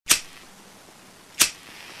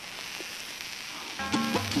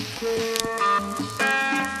Come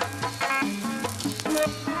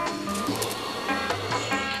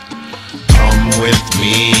with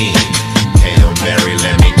me, Hail Mary,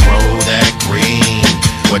 let me grow that green.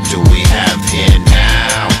 What do we have here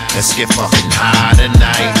now? Let's get fucking high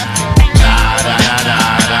tonight. La da da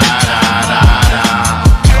da da da da da.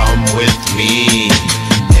 Come with me,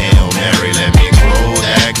 Hail Mary, let me grow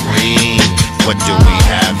that green. What do we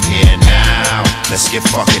have here now? Let's get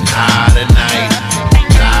fucking high tonight.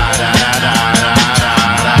 La da da da da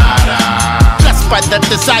da da. Blessed by the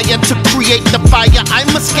desire to create the fire, I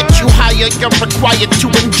must get you higher. You're required to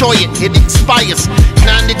enjoy it. It expires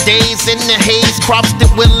 90 days in the haze. Crops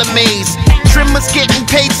that will amaze. Trimmers getting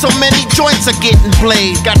paid, so many joints are getting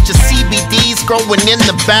played. Got your CBDs growing in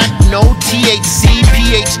the back, no THC,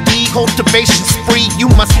 PhD, cultivation spree.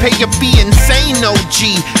 You must pay your fee, insane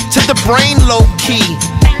OG, to the brain low key.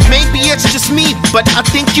 Maybe it's just me, but I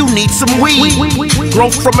think you need some weed.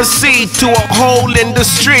 Grow from a seed to a whole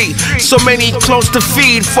industry. So many clones to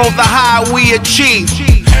feed for the high we achieve.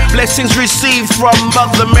 Blessings received from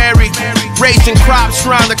Mother Mary. Raising crops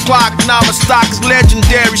round the clock. Now my stock is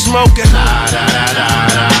legendary. Smoking. La da da da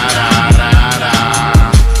da da da.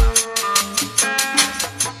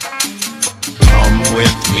 Come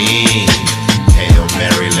with me, Hail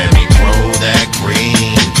Mary, let me grow that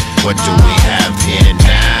green. What do we have here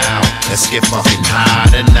now? Let's get fucking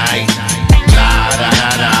high tonight. La da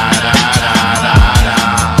da da da da da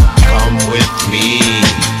da. Come with me,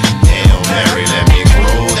 Hail Mary, let me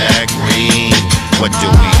grow that green. What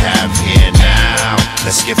do we have here now?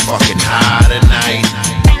 Let's get fucking high tonight.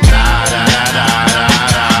 La da da da da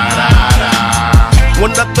da da.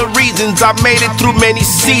 One of the reasons I made it through many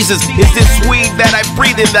seasons is this weed that I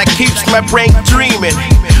breathe in that keeps my brain dreaming.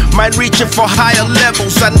 Mind reaching for higher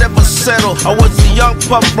levels, I never settle. I was a young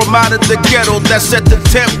pup from out of the ghetto that set the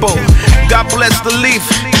tempo. God bless the leaf,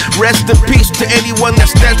 rest in peace to anyone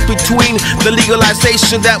that stands between the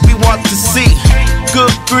legalization that we want to see.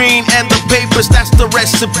 Good green and the papers, that's the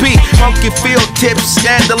recipe. Funky field tips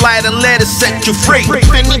and the light and let it set you free.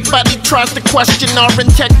 If anybody tries to question our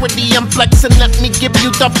integrity, I'm flexing, let me give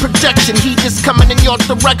you the projection. Heat is coming in your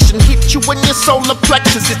direction, hit you in your solar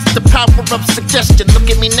plexus. It's the power of suggestion. Look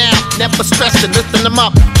at me now, never stressing, lifting them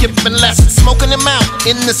up, giving lessons, smoking them out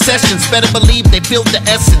in the sessions. Better believe they feel the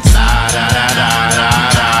essence. La da da da da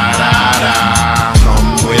da da da.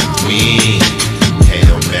 Come with me,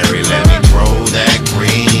 Hail Mary, let me grow that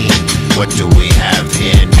green. What do we have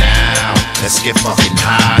here now? Let's get fucking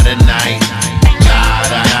high tonight. La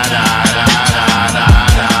da da da da da da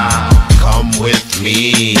da. Come with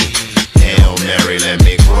me, Hail Mary, let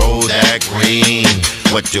me grow that green.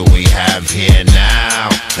 What do we have here now?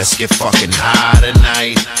 Let's get fucking high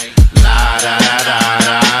tonight.